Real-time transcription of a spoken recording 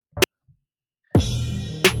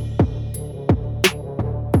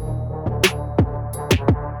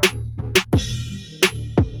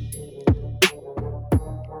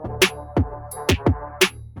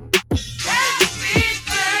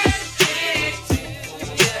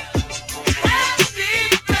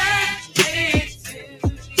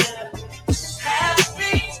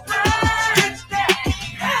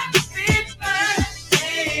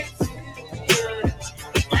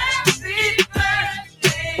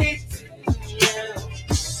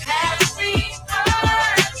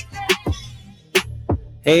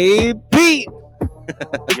Hey, Pete!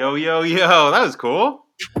 Yo, yo, yo, that was cool.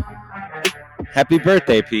 Happy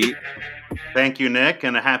birthday, Pete. Thank you, Nick,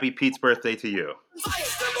 and a happy Pete's birthday to you.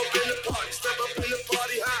 Step up in the party, step up in the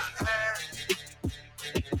party, high.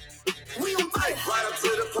 We invite right up to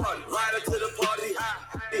the party, right up to the party, high.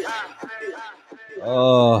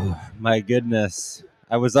 Oh, my goodness.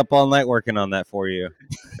 I was up all night working on that for you.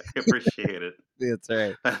 I appreciate it. That's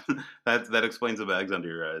right. that explains the bags under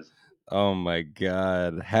your eyes. Oh, my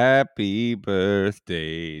God. Happy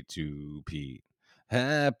birthday to Pete.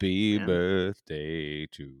 Happy Man. birthday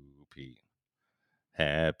to Pete.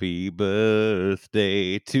 Happy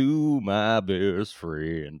birthday to my best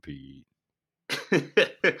friend, Pete.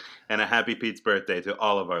 And a happy Pete's birthday to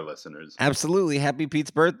all of our listeners. Absolutely. Happy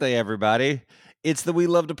Pete's birthday, everybody. It's the We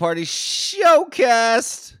Love to Party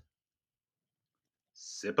Showcast.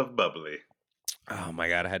 Sip of bubbly. Oh my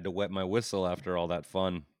God, I had to wet my whistle after all that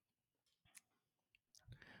fun.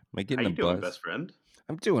 Am I How getting a you doing, buzz? best friend?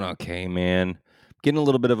 I'm doing okay, man. Getting a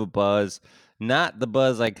little bit of a buzz. Not the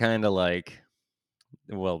buzz I kind of like.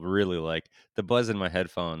 Well, really like. The buzz in my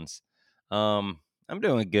headphones. I'm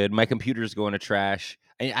doing good. My computer's going to trash.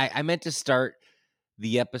 I meant to start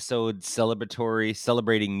the episode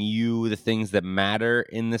celebrating you, the things that matter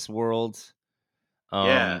in this world.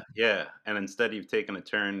 Yeah. And instead, you've taken a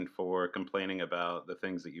turn for complaining about the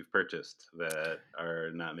things that you've purchased that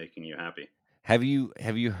are not making you happy. Have you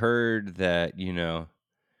heard that,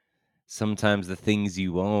 sometimes the things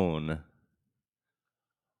you own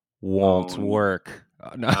won't Own. work?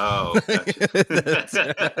 No. Oh, gotcha. That's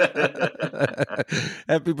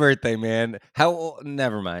Happy birthday, man.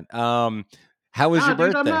 Never mind. How was Nah, your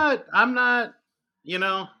dude, birthday? I'm not. You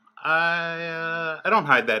know, I don't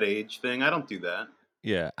hide that age thing. I don't do that.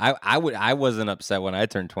 Yeah, I wasn't upset when I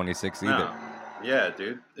turned 26 either. No. Yeah,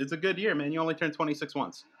 dude, it's a good year, man. You only turn 26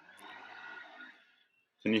 once.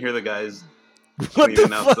 Can you hear the guys What the cleaning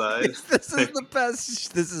fuck? outside? This is the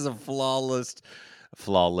best. This is a flawless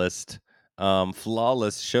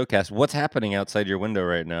showcast. What's happening outside your window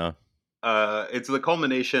right now? It's the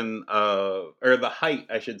culmination of, or the height,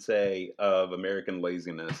 I should say, of American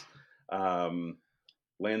laziness. Um,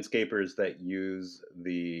 Landscapers that use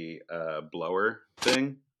the blower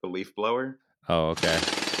thing, the leaf blower. Oh, okay.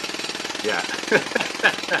 Yeah.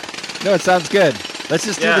 No, it sounds good. Let's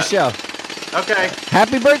just do the Yeah. show. Okay.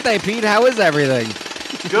 Happy birthday, Pete. How is everything?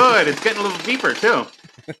 Good. It's getting a little deeper too.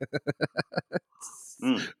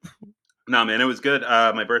 No, man, it was good.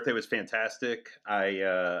 My birthday was fantastic.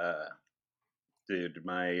 Dude,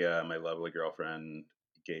 my lovely girlfriend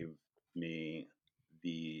gave me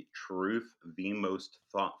the most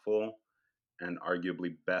thoughtful and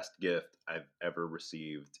arguably best gift I've ever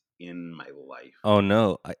received in my life. Oh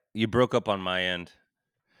no, you broke up on my end.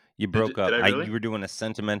 You broke Did up. I really? You were doing a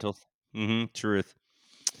sentimental. Truth.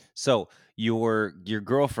 So your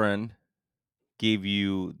girlfriend gave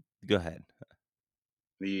you. Go ahead.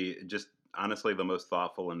 The just honestly the most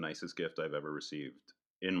thoughtful and nicest gift I've ever received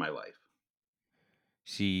in my life.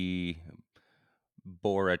 She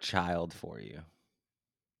bore a child for you.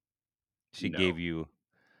 She gave No, you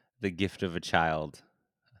the gift of a child,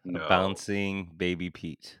 a no, bouncing baby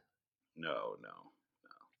Pete. no,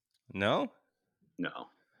 No? no.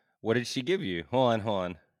 What did she give you? Hold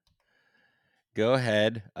on. Go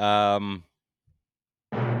ahead.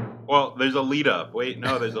 Well, there's a lead up. Wait,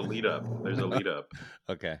 no, there's a lead up. There's a lead up.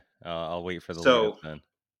 Okay. I'll wait for the lead up So, then.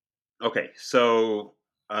 okay, so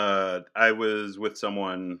I was with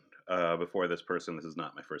someone before this person. This is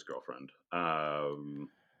not my first girlfriend.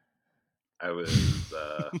 I was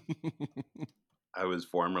I was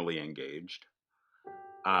formerly engaged,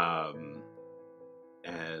 um,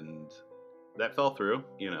 and that fell through.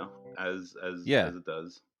 You know, Yeah. as it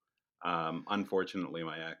does. Unfortunately,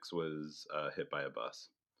 my ex was hit by a bus,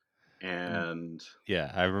 and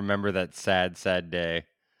Yeah, I remember that sad day.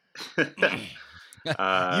 You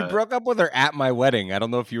uh, broke up with her at my wedding. I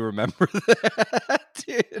don't know if you remember that,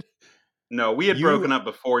 dude. no, we had You broken up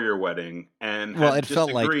before your wedding and Well, had it just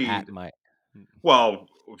felt like at agreed. my Well,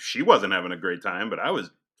 she wasn't having a great time, but I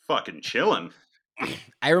was fucking chilling.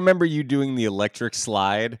 I remember you doing the electric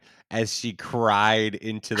slide as she cried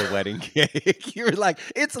into the wedding cake. You were like,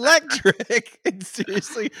 "It's electric." And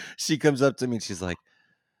seriously, she comes up to me and she's like,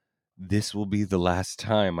 "This will be the last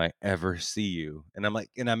time I ever see you." And I'm like,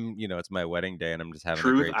 it's my wedding day and I'm just having a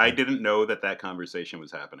Truth, great I time. didn't know that conversation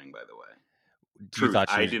was happening. By the way, You truth, thought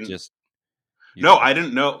she I was didn't. just you No, thought I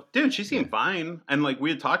didn't know, dude. She yeah. seemed fine, and like we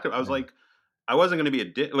had talked. I was Yeah. like, I wasn't going to be a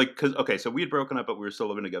dick, like, because okay, so we had broken up, but we were still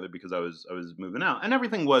living together because I was moving out, and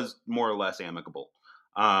everything was more or less amicable.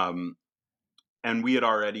 Um, and we had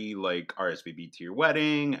already like RSVP'd to your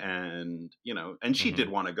wedding, and and she did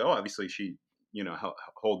Mhm. want to go. Obviously, she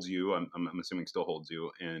holds you. I'm assuming still holds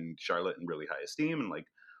you and Charlotte in really high esteem, and like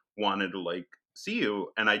wanted to like see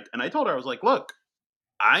you. And I told her, I was like, look,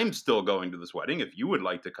 I'm still going to this wedding if you would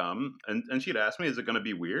like to come. And she'd asked me, is it going to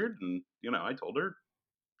be weird? And I told her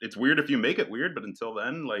it's weird if you make it weird, but until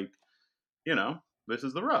then, like you know, this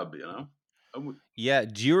is the rub. Yeah,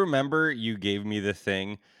 do you remember you gave me the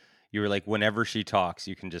thing? You were like, "Whenever she talks,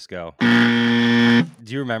 you can just go."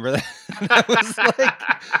 Do you remember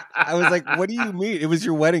that? I was like, "What do you mean?" It was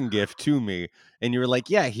your wedding gift to me, and you were like,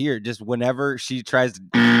 "Yeah, here, just whenever she tries to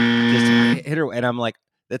just hit her," and I'm like,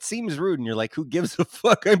 "That seems rude," and you're like, "Who gives a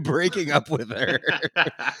fuck? I'm breaking up with her."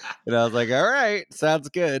 And I was like, "All right, sounds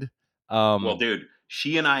good." Well, dude,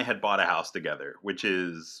 she and I had bought a house together, which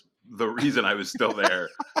is the reason I was still there.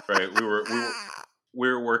 Right? We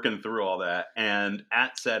were working through all that, and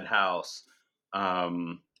at said house,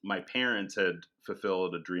 my parents had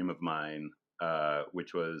fulfilled a dream of mine,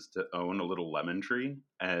 which was to own a little lemon tree.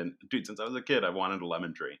 And dude, since I was a kid, I wanted a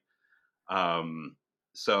lemon tree.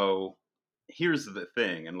 So here's the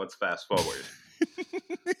thing, and let's fast forward.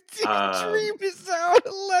 It's your Um, dream is out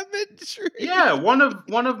a lemon tree. Yeah, one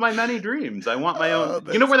of my many dreams. I want my own.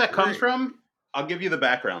 Oh, You know that's where that comes great. from? I'll give you the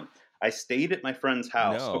background. I stayed at my friend's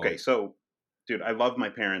house. No. Okay, so dude, I love my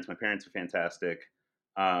parents. My parents are fantastic.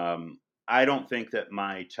 I don't think that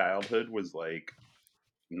my childhood was like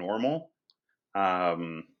normal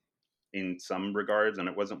um in some regards, and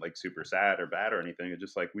it wasn't like super sad or bad or anything. It's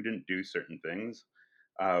just like we didn't do certain things.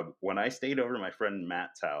 When I stayed over my friend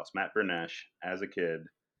Matt's house, Matt Bernesh, as a kid,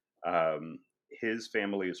 um, his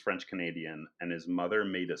family is French Canadian, and his mother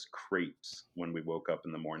made us crepes when we woke up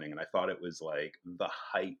in the morning, and I thought it was like the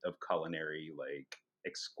height of culinary, like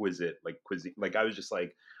exquisite, like cuisine. Like I was just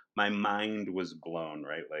like, my mind was blown,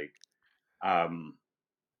 right? Like, um,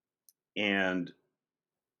 and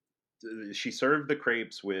she served the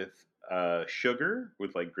crepes with sugar,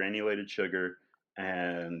 with like granulated sugar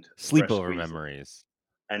and fresh Sleepover squeezed memories.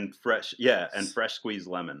 and fresh, yeah, and fresh squeezed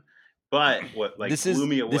lemon. But what like This blew is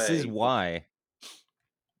me this is away? why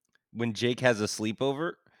when Jake has a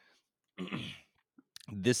sleepover,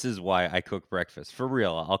 this is why I cook breakfast. For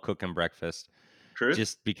real, I'll cook him breakfast Truth.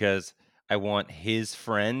 just because I want his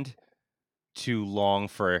friend to long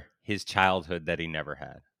for his childhood that he never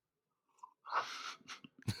had.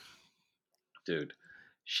 Dude,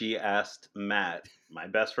 she asked Matt, my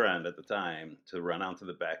best friend at the time, to run out to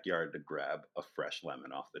the backyard to grab a fresh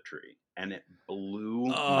lemon off the tree. And it blew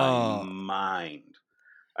my Oh, mind.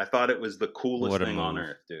 I thought it was the coolest what a thing on move.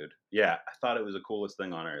 earth, dude. Yeah, I thought it was the coolest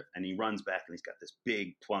thing on earth. And he runs back and he's got this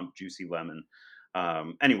big, plump, juicy lemon.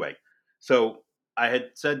 Anyway, so I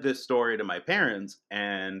had said this story to my parents,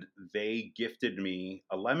 and they gifted me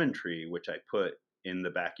a lemon tree, which I put in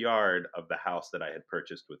the backyard of the house that I had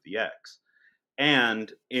purchased with the ex.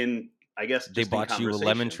 And I guess, They just in bought you a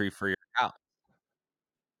lemon conversation, tree for your house.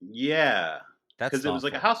 yeah, That's because it was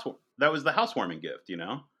like thoughtful. that was the housewarming gift.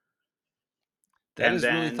 That And is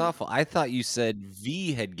really then thoughtful. I thought you said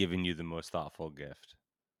V had given you the most thoughtful gift.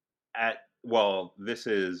 this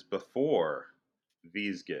is before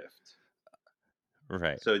V's gift.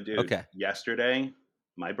 Right. So, dude, Okay. yesterday,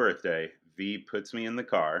 my birthday, V puts me in the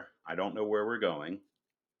car. I don't know where we're going.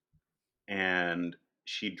 And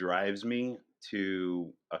she drives me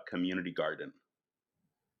to a community garden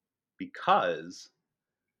because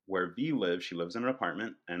where V lives, she lives in an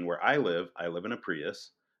apartment, and where I live in a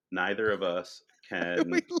Prius. Neither of us We can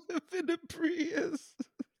live in a Prius.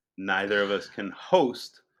 neither of us can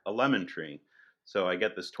host a lemon tree. So I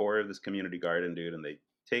get this tour of this community garden, dude, and they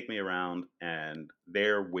take me around, and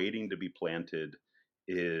there waiting to be planted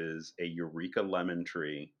is a Eureka lemon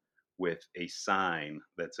tree with a sign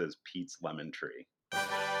that says Pete's Lemon Tree.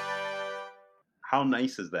 How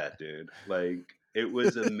nice is that, dude? Like, it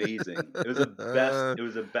was amazing. It was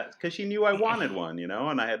a best because she knew I wanted one,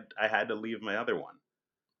 and I had to leave my other one.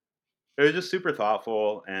 It was just super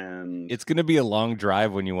thoughtful, and It's gonna be a long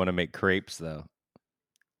drive when you want to make crepes, though.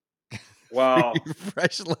 For well,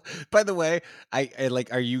 your By the way, I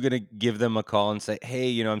like. Are you gonna give them a call and say,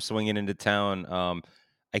 "Hey, I'm swinging into town.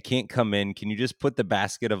 I can't come in. Can you just put the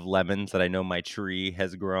basket of lemons that I know my tree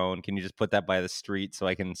has grown? Can you just put that by the street so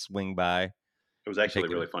I can swing by it was and actually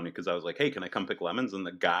pick really them?" funny because I was like, "Hey, can I come pick lemons?" And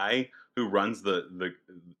the guy who runs the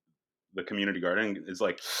community garden is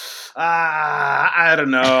like, I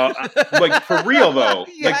don't know, like for real though,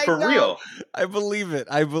 Yeah, like I for know. real. I believe it.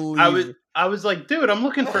 I I was believe. I was like, dude, I'm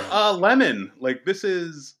looking for a lemon. Like this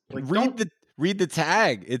is like don't Read the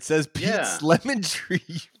tag. It says yeah. Pete's Lemon Tree.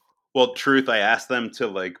 Well, truth, I asked them to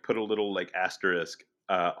like put a little like asterisk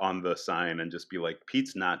on the sign and just be like,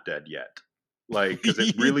 Pete's not dead yet. Like, because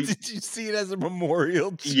it really, Did you see it as a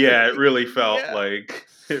memorial tree? yeah, it really felt Yeah. like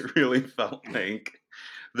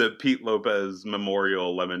the Pete Lopez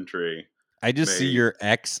Memorial Lemon Tree. I just see made- your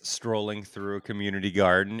ex strolling through a community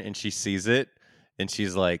garden, and she sees it, and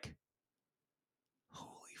she's like,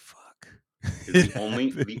 "Holy fuck!" Is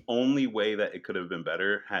the only way that it could have been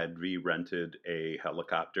better had we rented a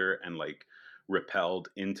helicopter and like rappelled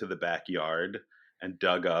into the backyard and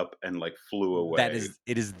dug up and like flew away.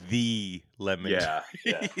 It is the lemon. Yeah,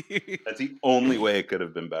 tree. That's the only way it could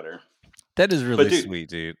have been better. That is really dude, sweet,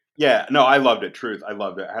 dude. Yeah, no, I loved it. Truth, I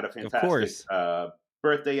loved it. I had a Of fantastic course.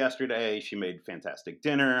 birthday yesterday. She made fantastic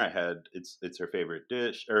dinner. It's her favorite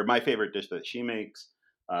dish, or my favorite dish that she makes.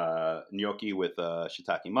 Gnocchi with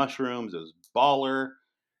shiitake mushrooms. It was baller.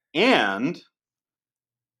 And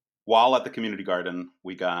while at the community garden,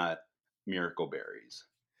 we got miracle berries.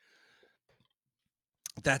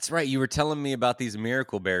 That's right. You were telling me about these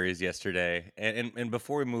miracle berries yesterday. And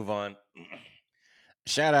before we move on,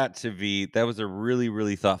 shout out to V. That was a really,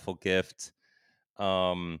 really thoughtful gift.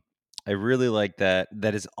 I really like that.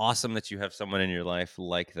 That is awesome that you have someone in your life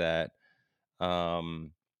like that.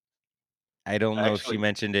 I don't know if she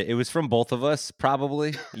mentioned it. It was from both of us,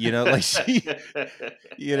 probably. Like she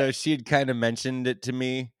had kind of mentioned it to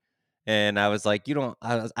me. And I was like, I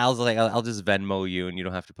was like, I'll just Venmo you and you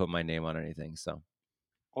don't have to put my name on anything. So.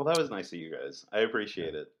 Well, that was nice of you guys. I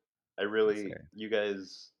appreciate it. You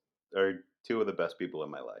guys are two of the best people in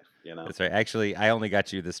my life, That's right. Actually, I only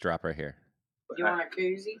got you this drop right here. You want a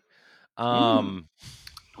koozie?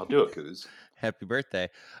 I'll do a koozie. Happy birthday.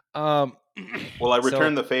 Well, I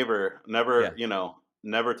returned the favor.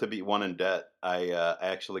 Never to be one in debt. I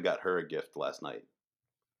actually got her a gift last night.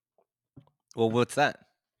 Well, what's that?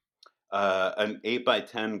 An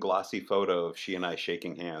 8x10 glossy photo of she and I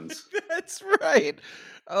shaking hands. That's right.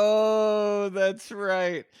 Oh, that's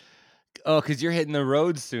right. Oh, because you're hitting the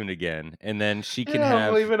road soon again, and then she can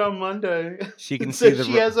I'm leaving on Monday. She can see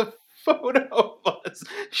she has a photo of us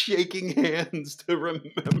shaking hands to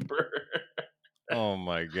remember. Oh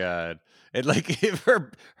my god! And like, if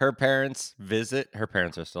her parents visit, her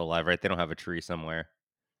parents are still alive, right? They don't have a tree somewhere,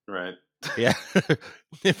 right? Yeah.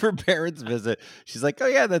 If her parents visit, she's like, "Oh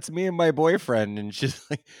yeah, that's me and my boyfriend," and she's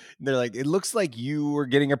like, "They're like, it looks like you were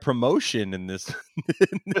getting a promotion in this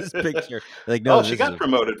picture." Like, no, she got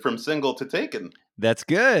promoted from single to taken. That's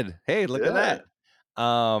good. Hey, look at that.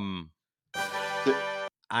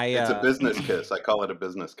 It's a business kiss. I call it a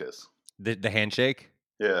business kiss. The handshake.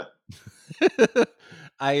 Yeah.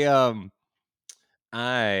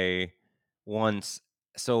 I once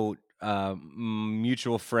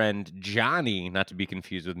mutual friend Johnny, not to be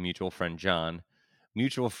confused with mutual friend John,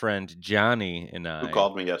 mutual friend Johnny and I. Who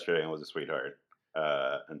called me yesterday and was a sweetheart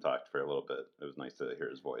and talked for a little bit. It was nice to hear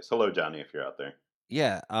his voice. Hello, Johnny, if you're out there.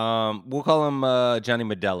 Yeah, we'll call him Johnny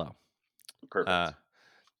Modello. Perfect.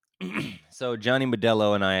 So Johnny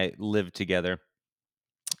Modello and I lived together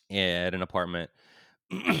at an apartment.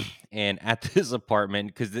 And at this apartment,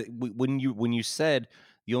 because when you said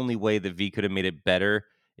the only way that V could have made it better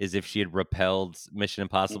is if she had rappelled Mission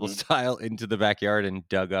Impossible style into the backyard and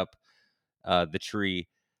dug up the tree.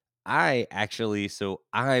 I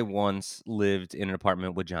once lived in an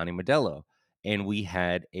apartment with Johnny Modello, and we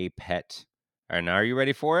had a pet. All right, now are you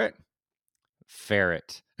ready for it?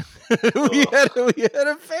 Ferret. we had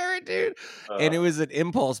a ferret, dude, and it was an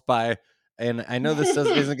impulse buy. And I know this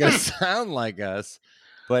isn't going to sound like us,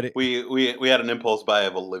 but we had an impulse buy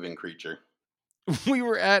of a living creature.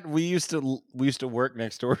 We used to work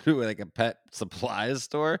next door to like a pet supplies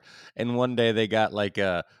store, and one day they got like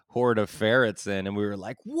a horde of ferrets in, and we were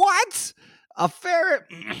like, "What? A ferret?"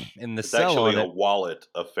 And it's actually a wallet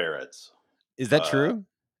of ferrets. Is that true?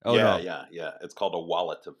 Oh yeah, no. yeah. It's called a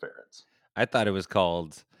wallet of ferrets. I thought it was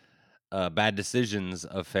called Bad Decisions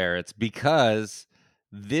of Ferrets, because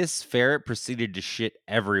this ferret proceeded to shit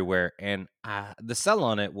everywhere, and the sell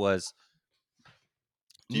on it was,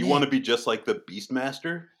 do you want to be just like the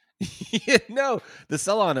Beastmaster? No, the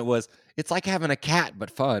sell on it was, it's like having a cat, but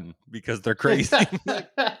fun, because they're crazy.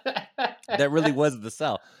 That really was the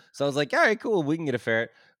sell. So I was like, all right, cool, we can get a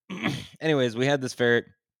ferret. Anyways, we had this ferret.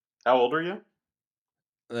 How old are you?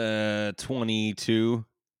 22,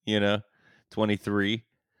 23.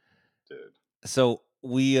 Dude. So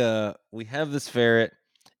we have this ferret.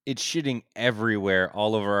 It's shitting everywhere,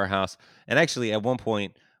 all over our house. And actually, at one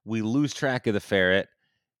point, we lose track of the ferret,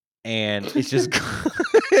 and it's just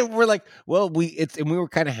we're like, well, and we were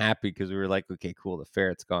kind of happy because we were like, okay, cool, the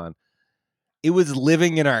ferret's gone. It was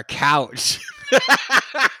living in our couch.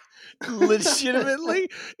 Legitimately,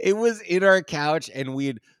 it was in our couch, and we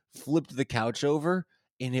had flipped the couch over,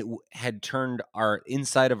 and it had turned our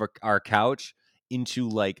inside of our couch into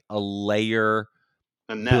like a layer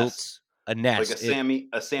A nest, built a like nest.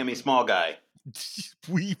 a Sammy Small guy.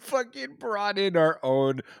 We fucking brought in our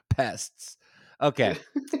own pests. Okay,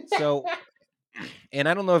 so, and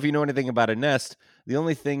I don't know if you know anything about a nest. The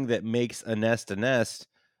only thing that makes a nest,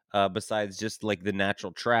 besides just like the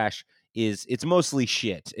natural trash, is it's mostly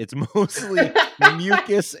shit. It's mostly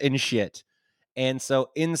mucus and shit. And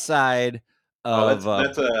so inside Oh, of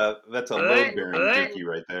that's a load bearing dookie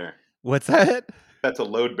right there. what's that? That's a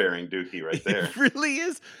load bearing dookie right there. It really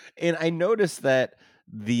is. And I noticed that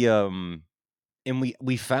the and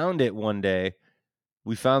we found it one day.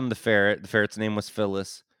 We found the ferret. The ferret's name was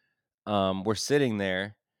Phyllis. We're sitting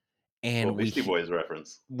there, and Beastie Boys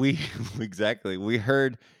reference. we exactly, we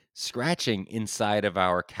heard scratching inside of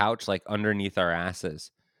our couch, like underneath our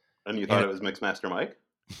asses. And you thought it was Mixmaster Mike?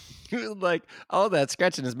 Like, oh, that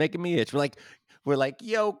scratching is making me itch. We're like,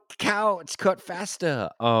 yo, couch, cut faster.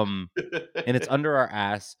 And it's under our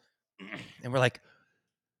ass, and we're like,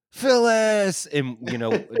 Phyllis, and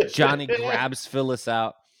Johnny grabs Phyllis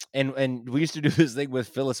out, and we used to do this thing with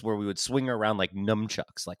Phyllis where we would swing her around like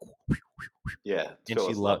nunchucks, like, Yeah, and Phyllis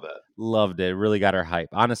she loved that. loved it. It really got her hype.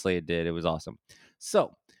 Honestly, it did. It was awesome.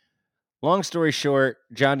 So, long story short,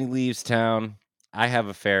 Johnny leaves town. I have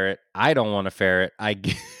a ferret. I don't want a ferret. I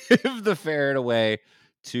give the ferret away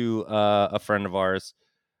to a friend of ours.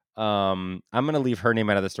 I'm gonna leave her name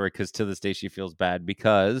out of the story because to this day she feels bad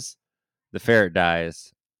because the ferret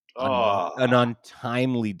dies an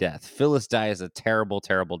untimely death. Phyllis dies a terrible,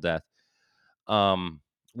 terrible death.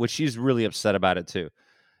 Which she's really upset about it too.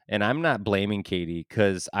 And I'm not blaming Katie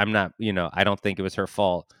because I'm not, I don't think it was her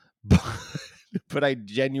fault. But I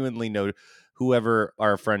genuinely know whoever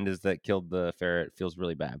our friend is that killed the ferret feels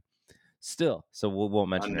really bad. Still, so we won't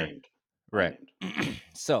mention Unnamed. her. Right.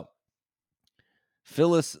 So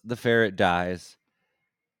Phyllis the ferret dies.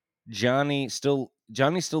 Johnny still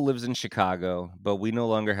lives in Chicago, but we no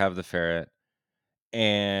longer have the ferret.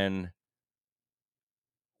 And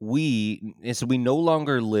we no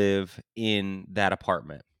longer live in that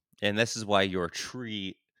apartment. And this is why your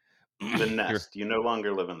tree The nest. You no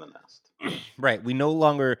longer live in the nest. Right. We no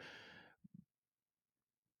longer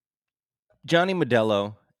Johnny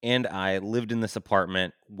Modello and I lived in this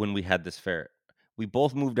apartment when we had this ferret. We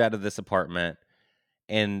both moved out of this apartment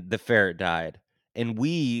and the ferret died. And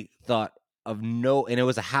we thought of and it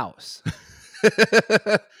was a house.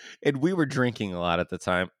 And we were drinking a lot at the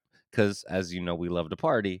time because, as you know, we love to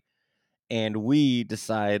party. And we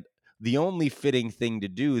decide the only fitting thing to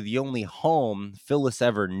do, the only home Phyllis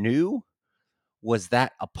ever knew was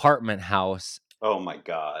that apartment house. Oh my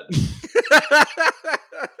God.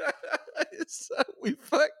 So we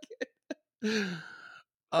fucking.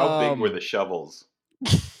 How big were the shovels?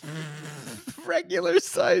 Regular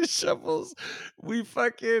size shovels. We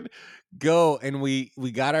fucking go and we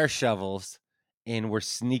got our shovels and we're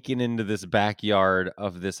sneaking into this backyard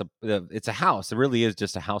of this. It's a house. It really is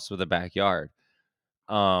just a house with a backyard.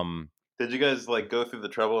 Did you guys like go through the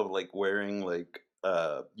trouble of like wearing like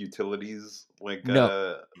utilities like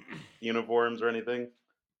uniforms or anything?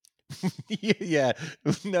 Yeah.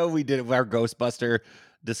 No, we didn't. Our Ghostbuster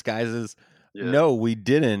disguises. Yeah. No, we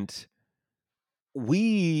didn't.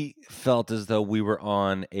 We felt as though we were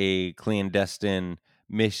on a clandestine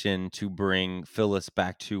mission to bring Phyllis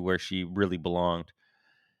back to where she really belonged.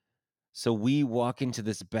 So we walk into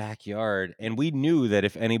this backyard and we knew that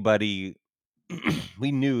if anyone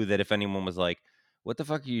was like, what the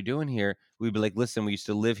fuck are you doing here? We'd be like, listen, we used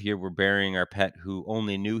to live here. We're burying our pet who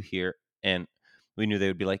only knew here. And we knew they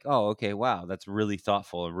would be like, oh, okay, wow, that's really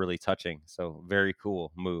thoughtful and really touching. So very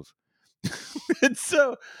cool move. And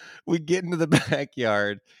so we get into the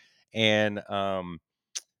backyard and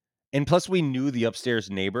plus we knew the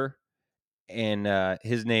upstairs neighbor and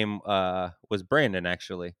his name was Brandon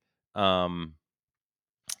actually. And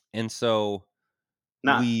so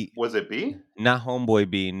was it B? Not Homeboy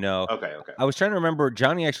B, no. Okay. I was trying to remember.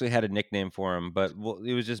 Johnny actually had a nickname for him, but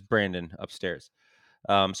it was just Brandon upstairs.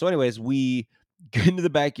 So anyways, we get into the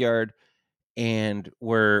backyard and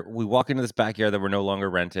we walk into this backyard that we're no longer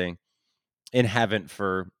renting and haven't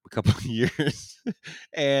for a couple of years.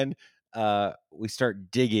 And we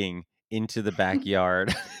start digging into the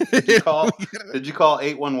backyard. Did you call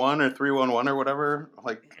 811 or 311 or whatever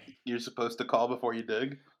like you're supposed to call before you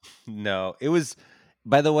dig? No, it was,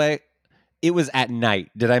 by the way, it was at night.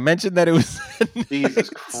 Did I mention that it was at night? Jesus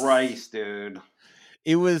Christ, dude.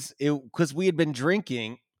 It was because we had been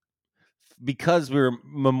drinking because we were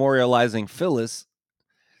memorializing Phyllis.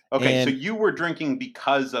 Okay, so you were drinking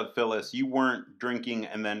because of Phyllis. You weren't drinking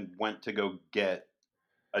and then went to go get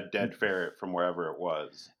a dead ferret from wherever it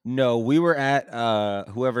was. No, we were at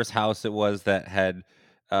whoever's house it was that had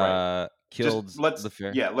Right. Just killed let's the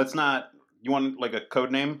ferret. let's not. You want like a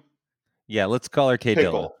code name? Yeah, let's call her K Dilla.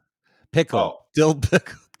 Pickle. Pickle. Oh, Dill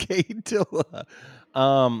Pickle. K Dilla.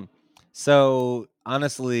 So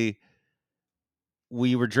honestly,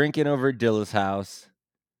 we were drinking over at Dilla's house,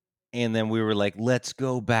 and then we were like, let's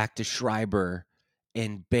go back to Schreiber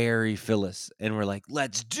and bury Phyllis. And we're like,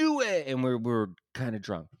 let's do it. And we were kind of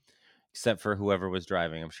drunk, except for whoever was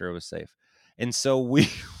driving. I'm sure it was safe. And so we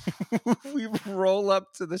we roll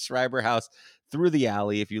up to the Schreiber house through the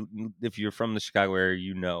alley. If you're from the Chicago area,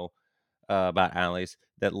 you know about alleys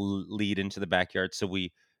that lead into the backyard. So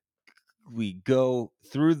we go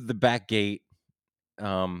through the back gate,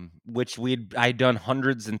 which I'd done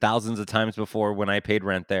hundreds and thousands of times before when I paid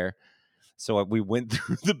rent there. So we went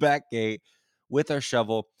through the back gate with our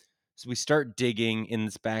shovel. So we start digging in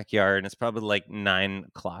this backyard, and it's probably like 9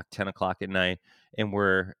 o'clock, 10 o'clock at night.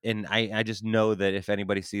 And I just know that if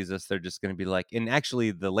anybody sees us, they're just going to be like, and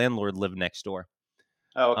actually the landlord lived next door.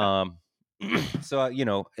 okay. So,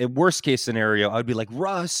 in worst case scenario, I'd be like,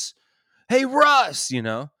 Russ, hey, Russ,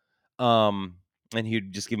 and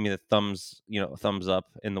he'd just give me the thumbs up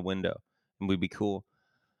in the window, and we'd be cool.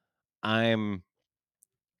 I'm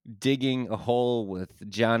digging a hole with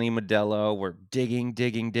Johnny Modello. We're digging,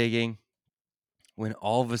 when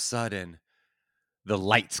all of a sudden the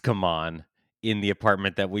lights come on in the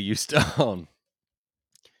apartment that we used to own.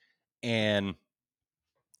 And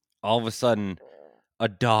all of a sudden a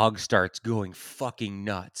dog starts going fucking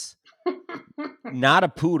nuts. Not a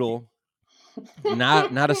poodle,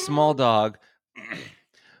 not a small dog,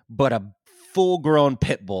 but a full-grown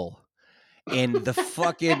pit bull. And the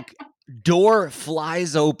fucking door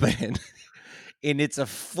flies open, and it's a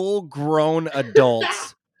full-grown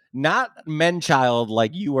adult, not men-child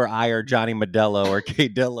like you or I or Johnny Modello or K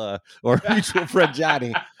Dilla or mutual friend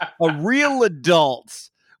Johnny, a real adult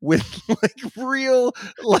with real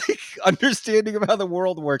understanding of how the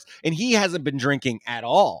world works, and he hasn't been drinking at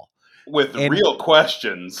all. With real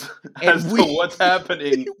questions as to what's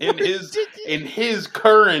happening in his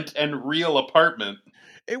current and real apartment.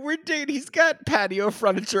 And we're dating. He's got patio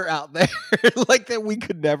furniture out there like that we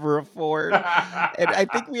could never afford. And I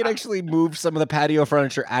think we had actually moved some of the patio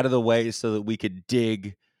furniture out of the way so that we could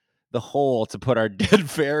dig the hole to put our dead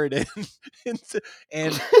ferret in.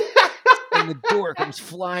 and the door comes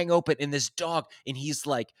flying open, and this dog, and he's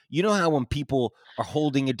like, you know how when people are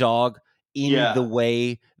holding a dog in the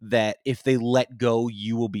way that if they let go,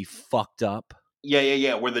 you will be fucked up?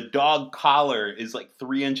 Yeah. Where the dog collar is like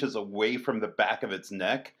 3 inches away from the back of its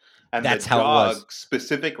neck. And that's the how dog, it was.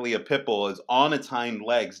 specifically a pit bull, is on its hind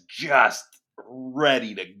legs, just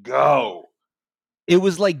ready to go. It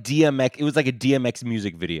was like DMX. It was like a DMX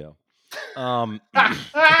music video. And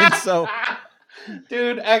so,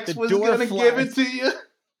 dude, X was gonna give it to you.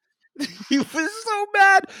 He was so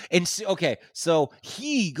mad. And so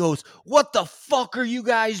he goes, "What the fuck are you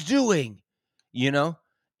guys doing?"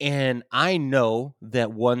 And I know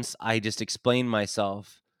that once I just explain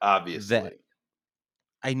myself, obviously, that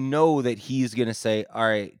I know that he's gonna say, "All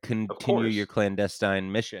right, continue your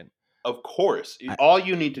clandestine mission." Of course, all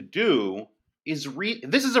you need to do is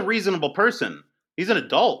this is a reasonable person. He's an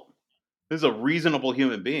adult. This is a reasonable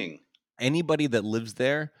human being. Anybody that lives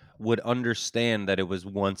there would understand that it was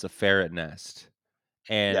once a ferret nest.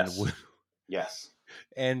 And yes.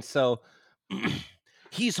 And so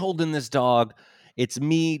he's holding this dog. It's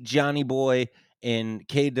me, Johnny Boy, and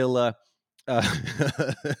K Dilla,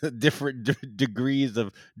 different degrees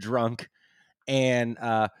of drunk. And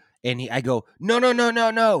I go, no.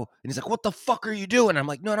 And he's like, what the fuck are you doing? I'm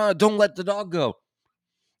like, no, don't let the dog go.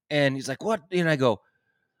 And he's like, what? And I go,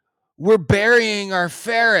 we're burying our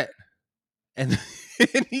ferret. And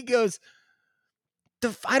he goes,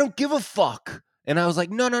 I don't give a fuck. And I was like,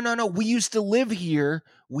 no. We used to live here.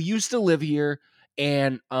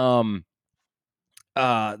 And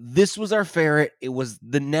this was our ferret. It was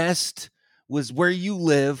the nest was where you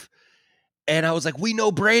live. And I was like, we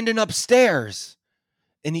know Brandon upstairs.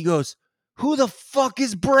 And he goes, who the fuck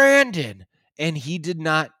is Brandon? And he did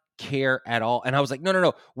not care at all. And I was like,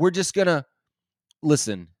 no. We're just gonna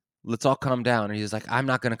listen. Let's all calm down. And he's like, I'm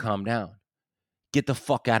not gonna calm down. Get the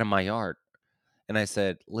fuck out of my yard. And I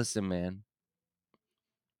said, listen, man,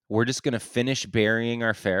 we're just going to finish burying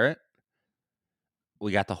our ferret.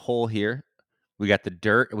 We got the hole here. We got the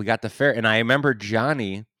dirt. We got the ferret. And I remember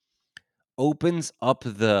Johnny opens up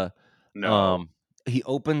the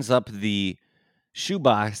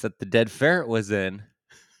shoebox that the dead ferret was in.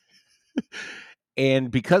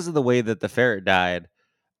 And because of the way that the ferret died,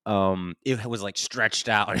 it was like stretched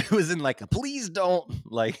out. It was in like a please don't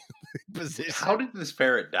like position. How did this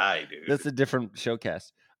ferret die, dude? That's a different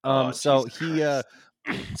showcast. Oh, So Jesus he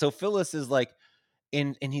Christ. so Phyllis is like,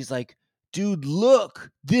 and he's like, dude, look,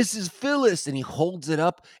 this is Phyllis, and he holds it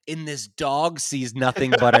up, and this dog sees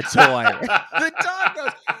nothing but a toy. The dog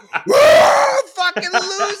goes, "Whoa!" Fucking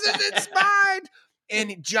loses its mind,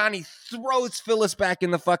 and Johnny throws Phyllis back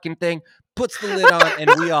in the fucking thing, puts the lid on, and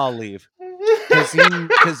we all leave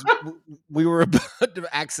because we were about to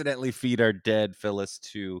accidentally feed our dead Phyllis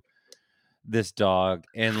to this dog,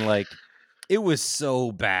 and like it was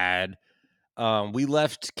so bad. We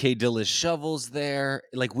left K Dilla's shovels there.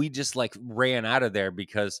 Like we just like ran out of there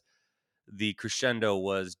because the crescendo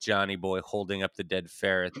was Johnny Boy holding up the dead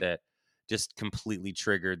ferret that just completely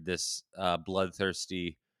triggered this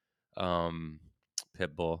bloodthirsty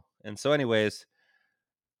pit bull. And so, anyways,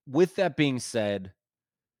 with that being said,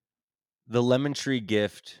 the lemon tree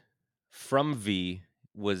gift from V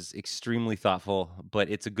was extremely thoughtful, but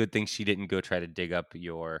it's a good thing she didn't go try to dig up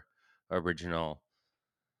your original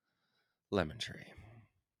lemon tree.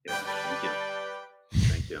 Yeah, thank you.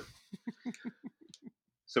 Thank you.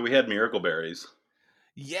 So we had miracle berries.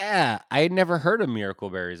 Yeah, I had never heard of miracle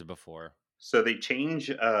berries before. So they change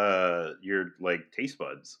your like taste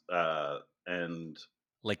buds and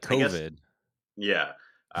Like I guess COVID. yeah.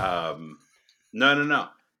 No.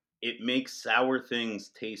 It makes sour things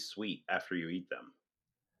taste sweet after you eat them.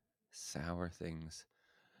 Sour things.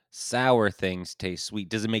 Sour things taste sweet.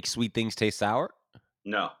 Does it make sweet things taste sour?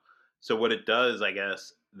 No. So what it does, I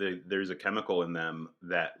guess, there's a chemical in them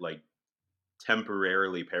that like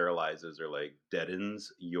temporarily paralyzes or like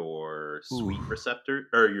deadens your sweet Ooh. receptor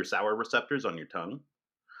or your sour receptors on your tongue.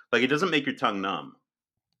 Like it doesn't make your tongue numb.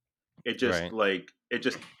 It just Right. like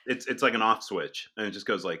it's like an off switch and it just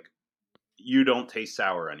goes like you don't taste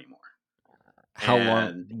sour anymore. How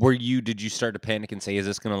long And did you start to panic and say, is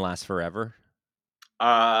this going to last forever?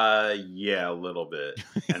 yeah, a little bit.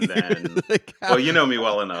 And then Like well, you know me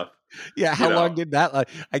well enough, yeah, you how long know. did that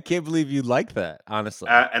I can't believe you like that, honestly.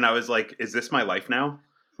 And I was like, is this my life now?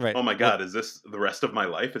 Right. Oh my god, is this the rest of my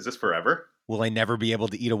life? Is this forever? Will I never be able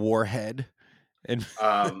to eat a warhead? And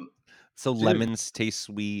so Dude, lemons taste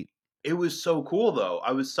sweet. it was so cool though.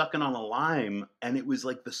 I was sucking on a lime and it was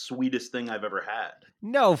like the sweetest thing I've ever had.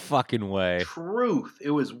 No fucking way. Truth. It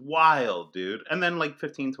was wild, dude. And then like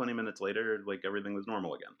 15, 20 minutes later, like everything was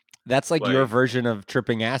normal again. That's like your Like, version of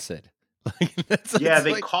tripping acid. Like yeah,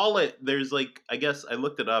 they like, call it, there's like, I guess I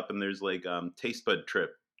looked it up and there's like taste bud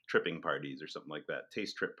tripping parties or something like that.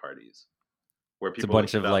 Taste trip parties where it's a people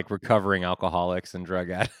bunch like of like recovering alcoholics and drug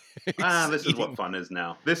addicts. this is what eating- fun is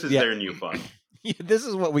now. This is Yeah. their new fun. Yeah, this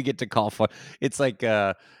is what we get to call fun. It's like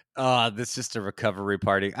this is just a recovery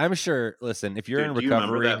party. I'm sure, listen, if you're Dude, in do you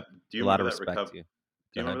remember recovery, that? Do you a lot of remember that respect to you.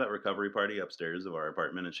 Do you remember that recovery party upstairs of our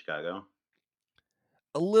apartment in Chicago?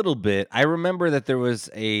 A little bit. I remember that there was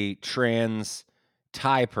a trans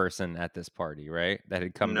Thai person at this party, right? That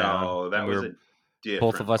had come down, No, and that was a different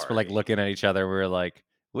both of us were like party. looking at each other. We were like,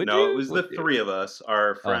 "Would No, it you?" was the three of us.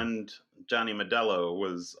 Our Oh. friend Johnny Modello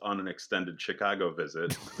was on an extended Chicago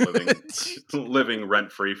visit, living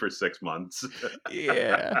rent free for 6 months.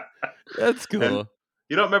 Yeah, that's cool. And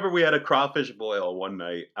you don't remember we had a crawfish boil one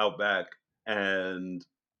night out back, and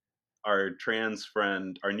our new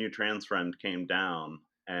trans friend came down,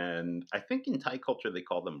 and I think in Thai culture they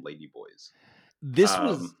call them ladyboys.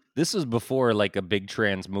 This was before like a big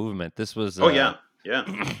trans movement. This was Oh yeah.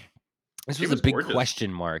 this She was a was big gorgeous.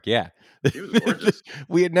 question mark. Yeah, She was gorgeous.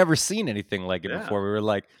 we had never seen anything like it Yeah. before. We were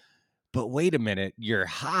like, "But wait a minute, you're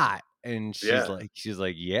hot," and she's Yeah. like,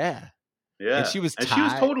 "Yeah." Yeah. And she was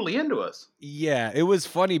Thai. totally into us. Yeah, it was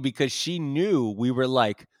funny because she knew we were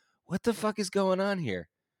like, "What the fuck is going on here?"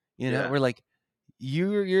 You know, Yeah. we're like,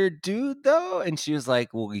 "You're a dude though," and she was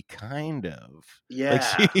like, "Well, we kind of." Yeah.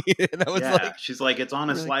 Like and I was yeah. like, She's like, it's on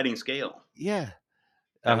a really? sliding scale. "Yeah."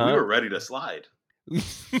 And we were ready to slide.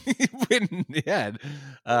 Yeah. We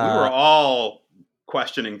were all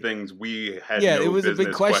questioning things we had Yeah, no it was a business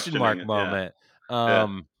big question mark questioning. moment. Yeah.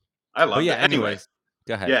 I loved But yeah, it. Anyway, anyways,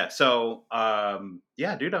 go ahead. yeah. So,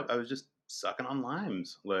 yeah, dude, I was just sucking on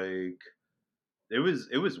limes. Like, it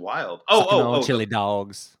was wild. Sucking on Oh, chili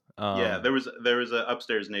dogs. yeah, there was a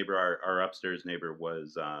upstairs neighbor. Our upstairs neighbor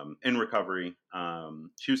was in recovery.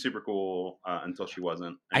 She was super cool until she wasn't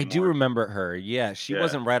anymore. I do remember her. Yeah, she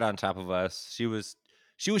wasn't right on top of us. She was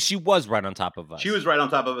right on top of us. She was right on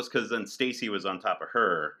top of us because then Stacy was on top of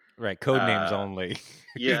her. Right, code names only.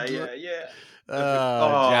 Yeah.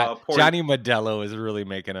 Poor Johnny Modello is really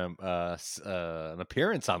making an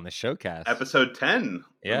appearance on the showcast. episode 10,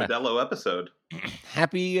 Yeah. the Modelo episode.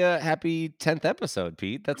 Happy 10th episode,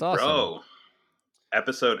 Pete. That's awesome. Bro,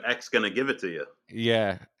 episode X gonna give it to you.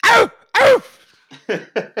 Yeah. Ow! Ow!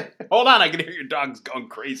 Hold on, I can hear your dogs going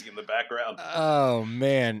crazy in the background. Oh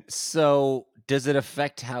man. So does it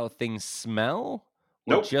affect how things smell?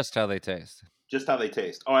 Or Nope. just how they taste? Just how they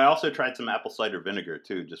taste. Oh, I also tried some apple cider vinegar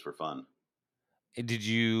too, just for fun. Did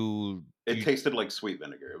you It tasted like sweet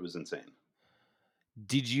vinegar. It was insane.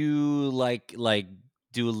 Did you like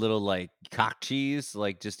do a little like cock cheese,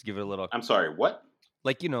 like just to give it a little, I'm sorry, what?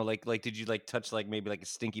 like like did you like touch like maybe like a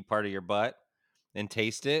stinky part of your butt and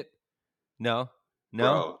taste it? No,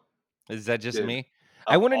 Bro, is that just dude, me?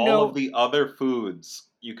 I want to all know. of the other foods,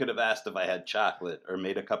 you could have asked if I had chocolate or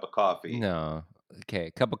made a cup of coffee. No, okay,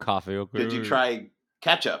 cup of coffee. Okay. Did you try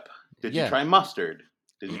ketchup? Did you Yeah. try mustard?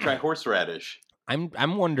 Did you try horseradish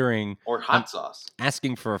I'm wondering, or hot sauce?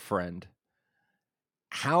 asking for a friend.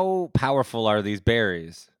 How powerful are these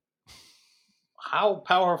berries? How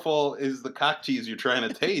powerful is the cock cheese you're trying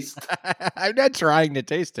to taste? I'm not trying to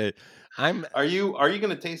taste it. Are you going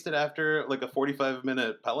to taste it after like a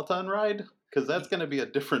 45-minute Peloton ride? Because that's going to be a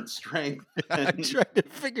different strength. I'm trying to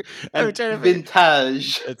figure.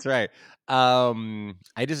 Vintage. That's right.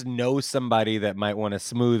 I just know somebody that might want a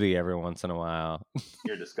smoothie every once in a while.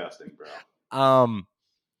 You're disgusting, bro.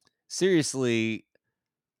 Seriously,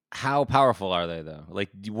 how powerful are they though? Like,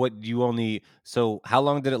 what you only? So, how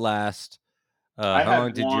long did it last? How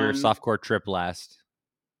long did your softcore trip last?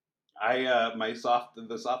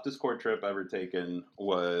 The softest core trip ever taken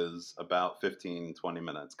was about 15-20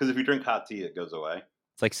 minutes. Because if you drink hot tea, it goes away.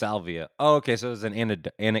 It's like salvia. Oh, okay. So it was an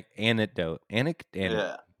antidote. Yeah,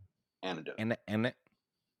 antidote.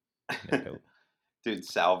 Antidote. Dude,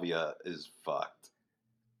 salvia is fucked.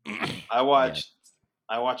 I watched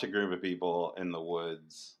a group of people in the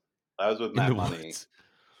woods. I was with Matt Money. Woods.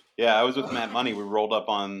 Yeah, I was with Matt Money. We rolled up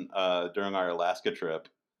on during our Alaska trip.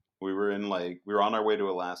 We were on our way to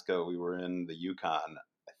Alaska. We were in the Yukon,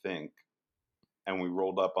 I think, and we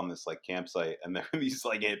rolled up on this like campsite, and there were these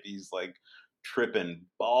like hippies like tripping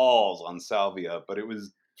balls on salvia, but it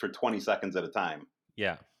was for 20 seconds at a time.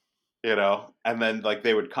 Yeah. You know, and then like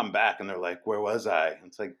they would come back and they're like, "Where was I?" And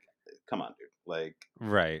it's like, "Come on, dude!" Like,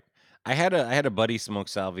 right. I had a buddy smoke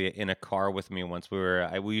salvia in a car with me once. We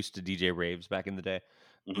used to DJ raves back in the day,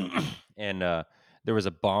 and there was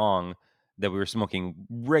a bong that we were smoking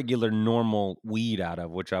regular normal weed out of,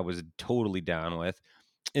 which I was totally down with.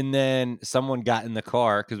 And then someone got in the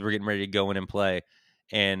car because we're getting ready to go in and play,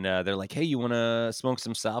 and they're like, "Hey, you want to smoke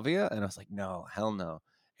some salvia?" And I was like, "No, hell no."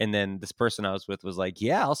 And then this person I was with was like,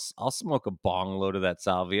 "Yeah, I'll smoke a bong load of that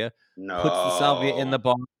salvia." no. Puts the salvia in the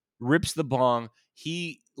bong, rips the bong.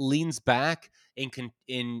 He leans back and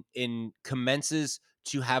commences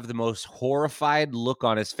to have the most horrified look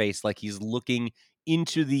on his face, like he's looking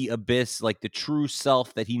into the abyss, like the true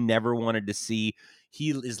self that he never wanted to see. He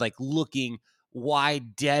is like looking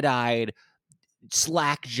wide, dead-eyed,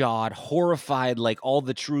 slack-jawed, horrified, like all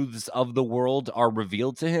the truths of the world are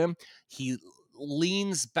revealed to him. He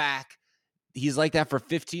leans back. He's like that for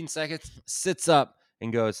 15 seconds, sits up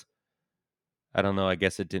and goes, "I don't know, I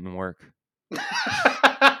guess it didn't work."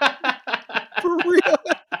 For real.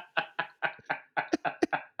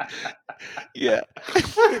 Yeah.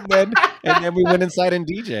 and then we went inside and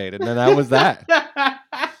DJ'd, and then that was that.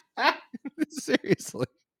 Seriously.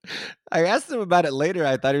 I asked him about it later.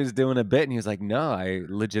 I thought he was doing a bit, and he was like, "No, I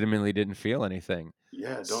legitimately didn't feel anything."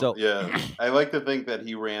 Yeah, So I like to think that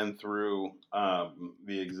he ran through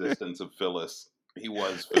the existence of Phyllis. He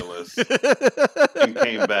was Phyllis and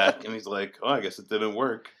came back, and he's like, "Oh, I guess it didn't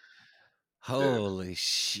work." Holy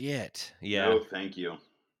shit! Yeah. No, thank you.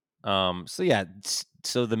 So yeah.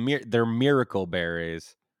 So they're miracle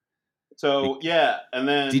berries. So yeah, and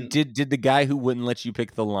then Did the guy who wouldn't let you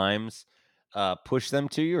pick the limes push them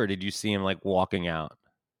to you, or did you see him like walking out?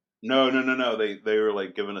 no. They were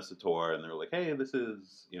like giving us a tour, and they were like, "Hey, this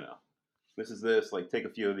is this. Like, take a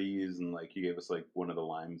few of these," and like he gave us like one of the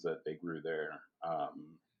limes that they grew there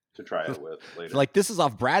to try it with later. Like, this is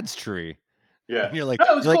off Brad's tree. Yeah, And you're like,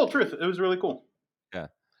 no, it was you're cool. like, Truth, it was really cool. Yeah.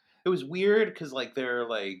 It was weird because like they're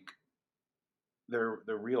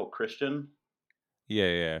real Christian,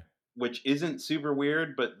 yeah. which isn't super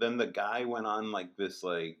weird. But then the guy went on like this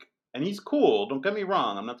like, and he's cool. Don't get me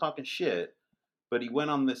wrong. I'm not talking shit. But he went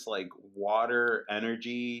on this like water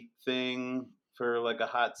energy thing for like a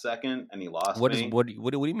hot second, and he lost me. What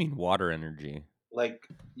do you mean water energy? Like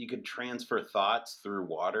you could transfer thoughts through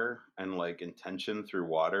water and like intention through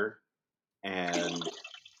water, and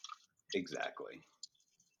exactly.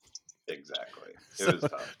 Exactly. It So was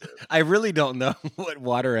tough, dude. I really don't know what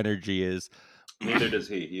water energy is. Neither does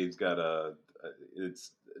he. He's got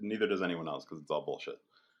it's neither does anyone else because it's all bullshit.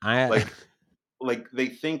 I Like like they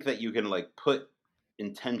think that you can like put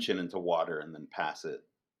intention into water and then pass it.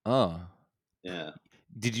 oh. Yeah.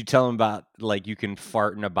 Did you tell him about like you can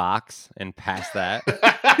fart in a box and pass that?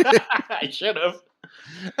 I should have.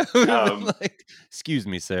 I would have been Um, like, "Excuse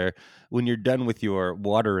me, sir. When you're done with your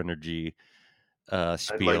water energy I'd like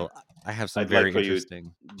spiel, I have some I'd like very for you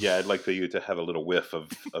interesting." yeah, I'd like for you to have a little whiff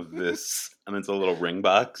of this and it's a little ring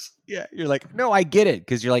box. Yeah, you're like, "No, I get it,"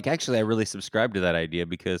 because you're like, "Actually, I really subscribe to that idea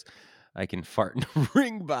because I can fart in a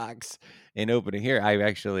ring box and open it here." I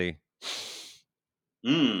actually.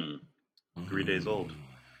 Mmm. 3 days old.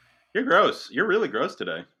 You're gross. You're really gross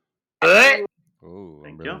today. Oh, I'm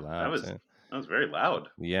Thank really you. That loud was too. that was very loud.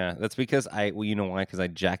 Yeah, that's because well, you know why? Because I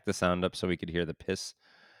jacked the sound up so we could hear the piss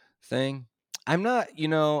thing. I'm not,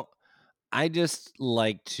 I just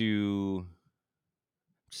like to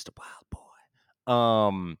just a wild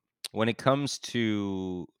boy. When it comes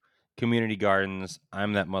to community gardens,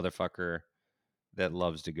 I'm that motherfucker that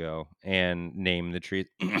loves to go and name the trees.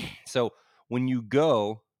 So when you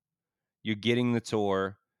go, you're getting the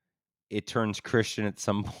tour. It turns Christian at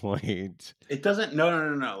some point. It doesn't.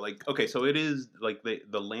 No. Like, okay, so it is like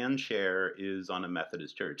the land share is on a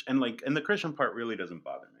Methodist church, and like, and the Christian part really doesn't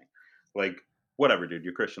bother me. Like, whatever, dude.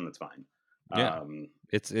 You're Christian. That's fine. Yeah, Um, you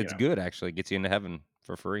it's know, good actually. Gets you into heaven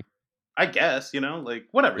for free. I guess like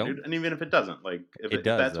whatever, Don't dude. And even if it doesn't, like, it if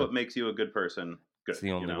does that's though? what makes you a good person, It's good.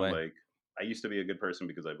 the only way. Like, I used to be a good person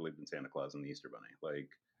because I believed in Santa Claus and the Easter Bunny. Like,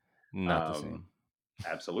 Not the um, same.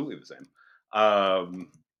 absolutely the same.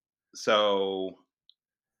 Um, so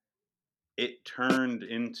it turned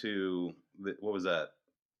into what was that?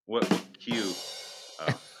 What Q?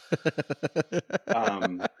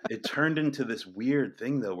 Oh, it turned into this weird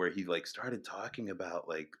thing though, where he like started talking about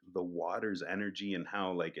like the water's energy and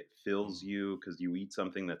how like it fills you because you eat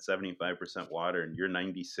something that's 75% water and you're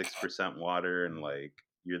 96% water, and like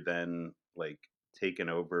you're then like taken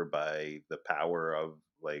over by the power of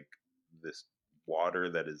like this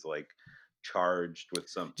water that is like charged with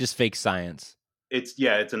some Just fake science. it's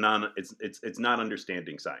yeah, it's a non it's not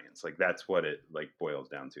understanding science. Like that's what it like boils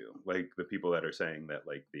down to. Like the people that are saying that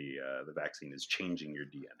like the vaccine is changing your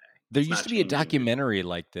DNA. There It's used not to be a changing your DNA. documentary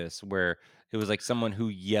like this where it was like someone who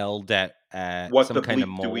yelled at What some the kind of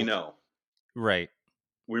bleep do we mold. know? Right.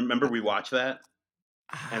 Remember we watched that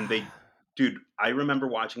and they dude, I remember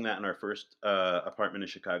watching that in our first apartment in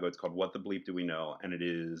Chicago. It's called What the Bleep Do We Know? And it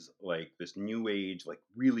is like this new age, like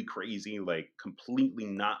really crazy, like completely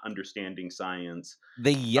not understanding science.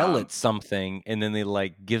 They yell Um at something and then they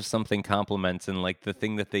like give something compliments, and like the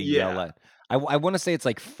thing that they yell yeah, at, I want to say it's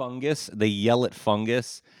like fungus. They yell at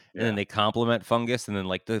fungus and then yeah. they compliment fungus, and then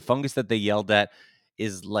like the fungus that they yelled at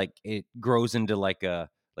is like it grows into like a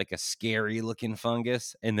scary looking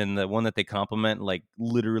fungus, and then the one that they compliment like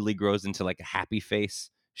literally grows into like a happy face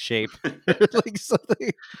shape like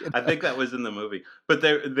something, I think that was in the movie, but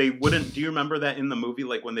they wouldn't. Do you remember that in the movie?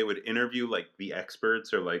 Like when they would interview like the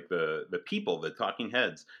experts or like the people, the talking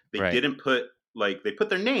heads, they right. didn't put like they put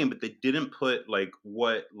their name, but they didn't put like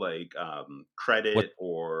what like What? credit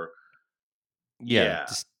or Yeah, yeah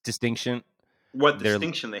distinction. what They're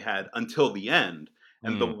distinction they had until the end.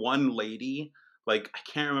 And the mm, one lady, like I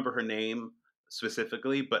can't remember her name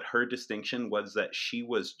specifically, but her distinction was that she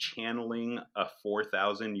was channeling a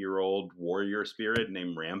 4,000-year-old warrior spirit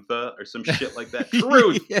named Ramtha or some shit like that.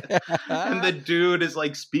 Truth. And the yeah. dude is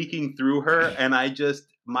like speaking through her, and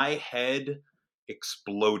my head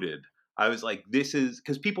exploded. I was like, this is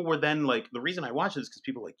because people were then like, the reason I watched this because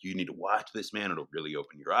people were like, you need to watch this, man. It'll really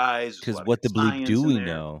open your eyes. There's a Because lot of what good the bleep do science in we there.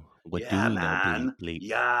 know? What do Yeah, we know? Bleep man. bleep.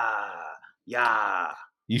 Yeah. Yeah.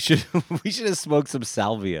 You should. We should have smoked some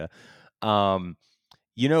salvia. Um,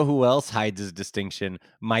 you know who else hides his distinction?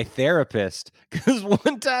 My therapist. Because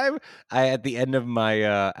one time, at the end of my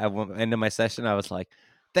end of my session, I was like,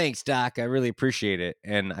 "Thanks, doc. I really appreciate it."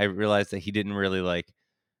 And I realized that he didn't really like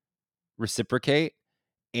reciprocate,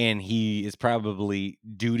 and he is probably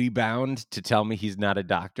duty bound to tell me he's not a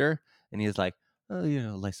doctor. And he's like, "Oh,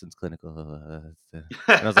 licensed clinical." And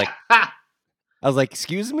I was like,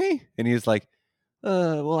 "Excuse me?" And he was like,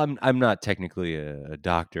 well, I'm not technically a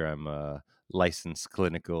doctor. I'm a licensed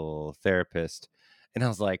clinical therapist." And I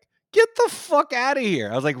was like, "Get the fuck out of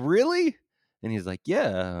here!" I was like, "Really?" And he's like,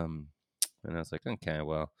 "Yeah." And I was like, "Okay,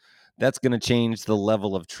 well, that's gonna change the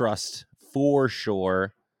level of trust for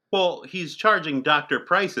sure." Well, he's charging doctor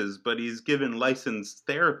prices, but he's given licensed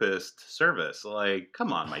therapist service. Like,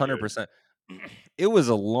 come on, my dude. 100%. It was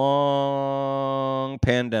a long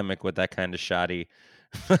pandemic with that kind of shoddy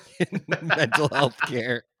mental health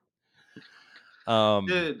care.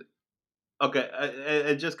 Dude,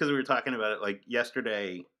 okay, just because we were talking about it, like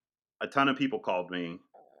yesterday, a ton of people called me.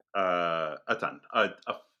 A ton. A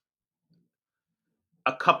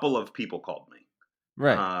couple of people called me.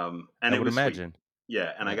 Right. And I it would was sweet. imagine.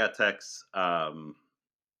 Yeah, and I Yeah. got texts. And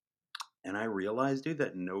I realized, dude,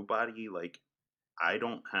 that nobody like I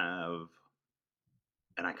don't have,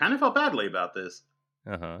 and I kind of felt badly about this.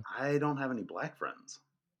 Uh-huh. I don't have any black friends.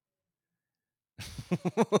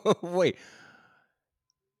 Wait,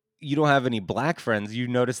 you don't have any black friends? You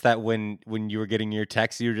noticed that when you were getting your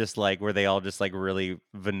texts, you're just like, were they all just like really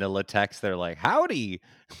vanilla texts? They're like, howdy.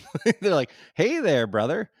 They're like, hey there,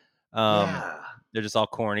 brother. Yeah, They're just all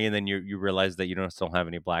corny, and then you realize that you don't still have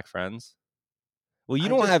any black friends. Well, you I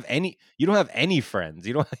don't just have any. You don't have any friends.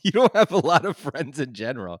 You don't. You don't have a lot of friends in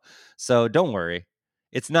general. So don't worry.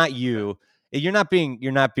 It's not you. You're not being.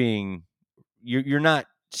 You're not being. You're not.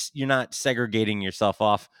 You're not segregating yourself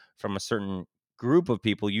off from a certain group of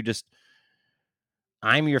people. You just.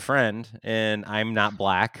 I'm your friend, and I'm not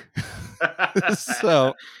black,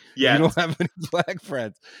 so you yet. don't have any black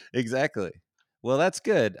friends. Exactly. Well, that's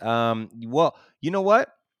good. Well, you know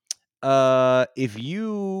what? If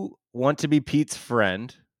you want to be Pete's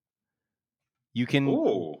friend, you can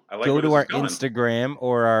Ooh, I like go where to this is our going. Instagram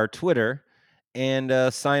or our Twitter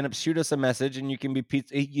and sign up. Shoot us a message, and you can be Pete.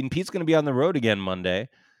 And Pete's going to be on the road again Monday.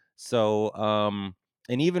 So,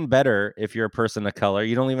 and even better, if you're a person of color,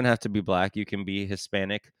 you don't even have to be black. You can be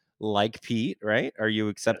Hispanic, like Pete. Right? Are you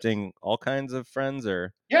Yes. accepting all kinds of friends?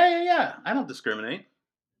 Or Yeah. I don't discriminate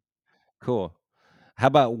cool? How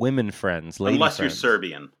about women friends, lady unless you're friends?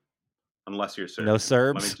 Serbian. Unless you're No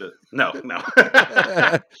Serbian. Let me Serbs. just no.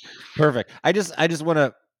 Perfect. I just want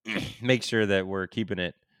to make sure that we're keeping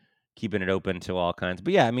it open to all kinds.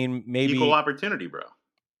 But yeah, I mean, Equal maybe opportunity, bro.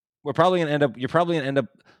 we're probably gonna end up. You're probably gonna end up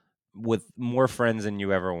with more friends than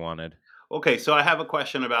you ever wanted, Okay, so I have a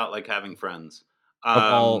question about like having friends. of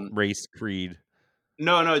all Um, race, creed.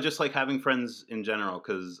 no, just like having friends in general,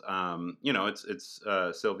 because it's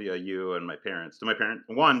Sylvia, you, and my parents. Do my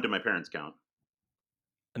parents count?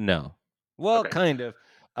 No, well, Okay, kind of.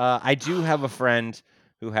 I do have a friend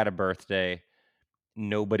who had a birthday.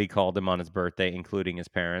 Nobody called him on his birthday, including his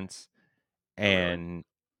parents. oh really? And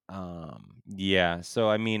yeah, so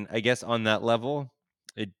I mean, I guess on that level,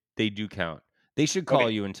 they do count. They should call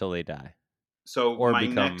Okay, you until they die so or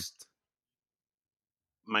become.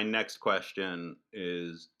 my next question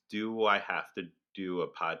is: do I have to do a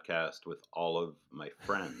podcast with all of my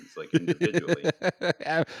friends, like individually?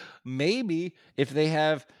 Maybe if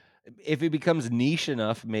it becomes niche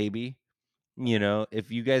enough, maybe,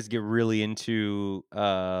 if you guys get really into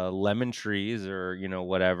lemon trees or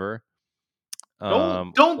whatever,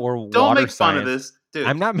 Don't don't or don't water make fun of science. this,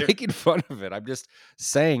 I'm dude. not making fun of it. I'm just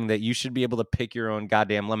saying that you should be able to pick your own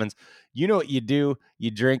goddamn lemons. You know what you do?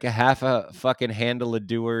 You drink a half a fucking handle of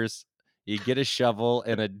Dewar's. You get a shovel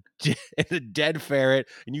and and a dead ferret,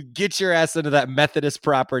 and you get your ass into that Methodist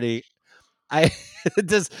property. I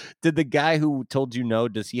does did the guy who told you no?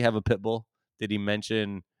 Does he have a pit bull? Did he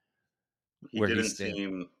mention He where he didn't stands?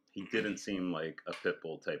 seem he didn't seem like a pit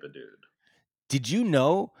bull type of dude. Did you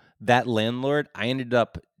know that landlord? I ended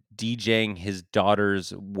up DJing his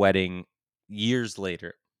daughter's wedding years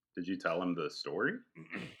later. Did you tell him the story?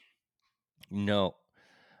 No,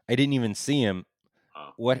 I didn't even see him.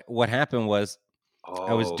 Oh, What happened was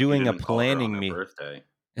I was he doing a didn't call her on planning her me. birthday.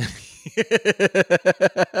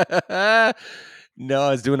 No,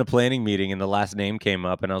 I was doing a planning meeting and the last name came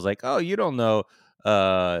up and I was like, "Oh, you don't know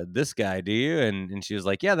this guy, do you?" And she was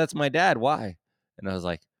like, "Yeah, that's my dad. Why?" And I was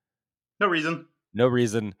like, No reason. "No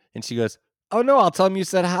reason." And she goes, "Oh no, I'll tell him you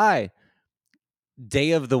said hi."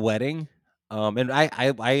 Day of the wedding, and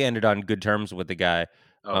I ended on good terms with the guy.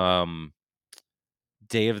 Okay. Um,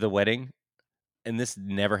 day of the wedding, and this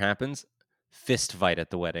never happens. Fist fight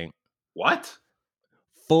at the wedding. What?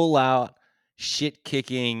 Full out shit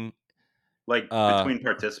kicking Like uh between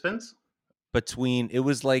participants? between it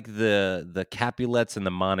was like the Capulets and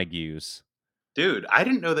the Montagues. Dude, I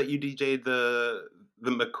didn't know that you DJ'd the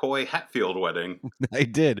McCoy Hatfield wedding, I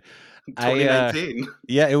did. I 2019.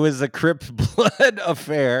 yeah, it was a Crip blood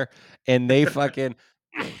affair and they fucking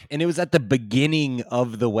and it was at the beginning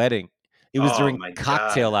of the wedding. It was Oh during my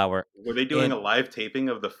cocktail god. hour Were they doing and a live taping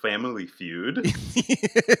of the Family Feud?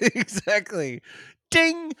 exactly.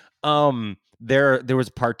 Ding. There was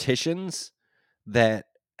partitions that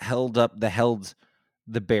held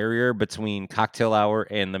the barrier between cocktail hour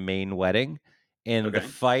and the main wedding, and the Okay.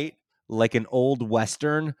 fight, like an old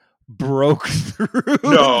western, broke through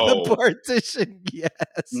No. the partition. Yes.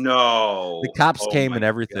 No. The cops came my and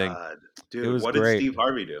everything. God. It Dude, was what great. did Steve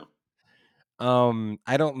Harvey do?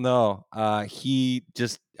 I don't know. He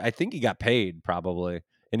just, I think he got paid probably,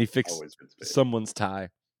 and he fixed Always gets paid. someone's tie.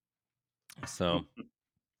 So,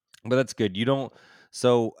 but that's good. You don't.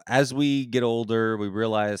 So as we get older, we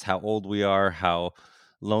realize how old we are, how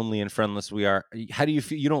lonely and friendless we are. How do you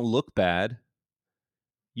feel? You don't look bad.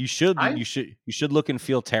 You should. I You should look and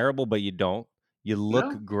feel terrible, but you don't. You look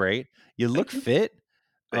No. great. You look you. fit.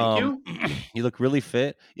 Thank you. You look really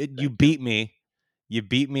fit. You you. beat me. You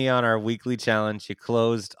beat me on our weekly challenge. You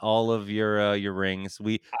closed all of your rings.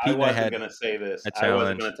 Pete I and I wasn't had going to say this. a I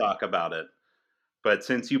wasn't challenge. going to talk about it. But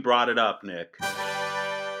since you brought it up, Nick,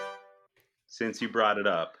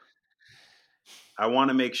 I want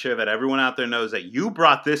to make sure that everyone out there knows that you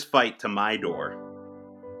brought this fight to my door.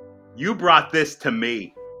 You brought this to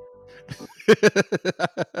me.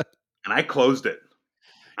 And I closed it.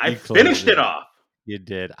 I finished it off. You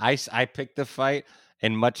did. I picked the fight,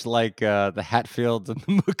 and much like the Hatfields and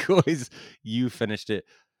the McCoys, you finished it.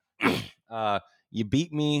 You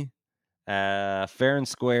beat me fair and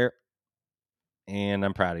square, and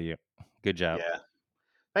I'm proud of you. Good job. Yeah.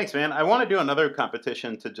 Thanks, man. I want to do another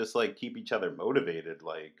competition to just like keep each other motivated.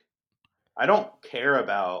 Like, I don't care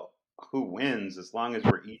about who wins as long as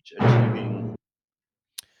we're each achieving.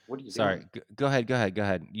 What are you Sorry. doing? Go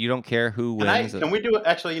ahead. You don't care who wins. Can we do it?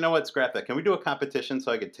 Actually, you know what? Scrap that. Can we do a competition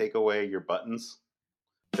so I could take away your buttons?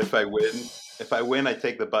 If I win, I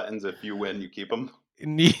take the buttons. If you win, you keep them.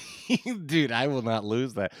 Dude, I will not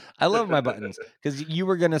lose that. I love my buttons because you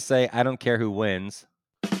were gonna say I don't care who wins.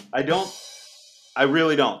 I don't. I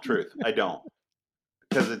really don't. Truth, I don't,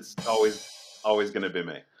 because it's always going to be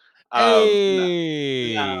me.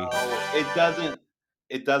 Hey! No, it doesn't.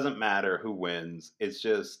 It doesn't matter who wins. It's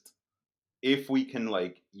just if we can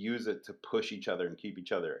like use it to push each other and keep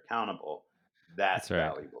each other accountable. That's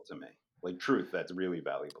right. valuable to me. Like truth, that's really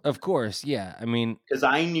valuable. Of course, yeah. I mean, because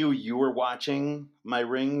I knew you were watching my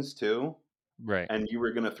rings too, right? And you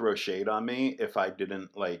were gonna throw shade on me if I didn't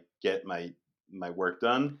like get my work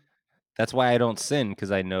done. That's why I don't sin,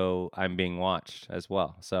 because I know I'm being watched as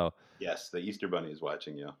well. So yes, the Easter Bunny is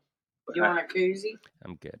watching you. You want a koozie?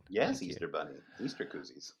 I'm good. Yes, Thank Easter Bunny, Easter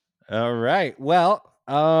koozies. All right. Well,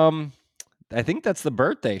 I think that's the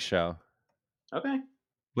birthday show. Okay.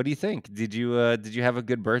 What do you think? Did you have a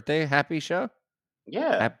good birthday? Happy show?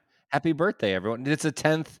 Yeah. Happy birthday, everyone! It's a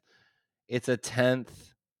 10th. It's a 10th.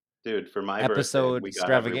 Dude, for my episode birthday,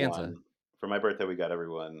 extravaganza. For my birthday, we got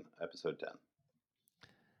everyone episode 10.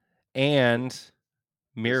 And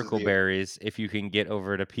Miracle Berries, if you can get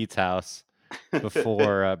over to Pete's house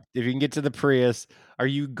before, if you can get to the Prius. Are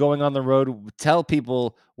you going on the road? Tell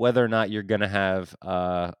people whether or not you're going to have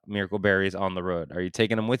Miracle Berries on the road. Are you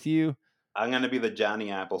taking them with you? I'm going to be the Johnny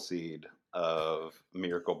Appleseed of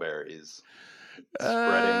Miracle Berries.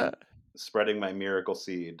 Spreading my miracle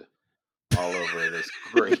seed all over this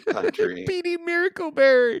great country. Petey Miracle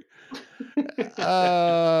Berry.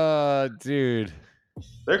 Dude.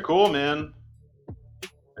 They're cool, man.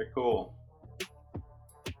 They're cool.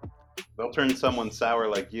 They'll turn someone sour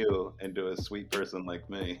like you into a sweet person like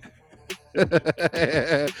me.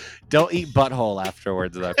 Don't eat butthole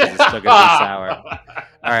afterwards, though, because it's still going to be sour.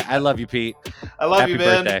 All right. I love you, Pete. I love Happy you,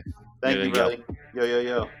 man. Birthday. Thank you, brother.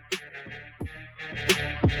 Yo.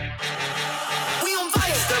 We on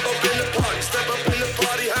fire. Step up in the party. Step up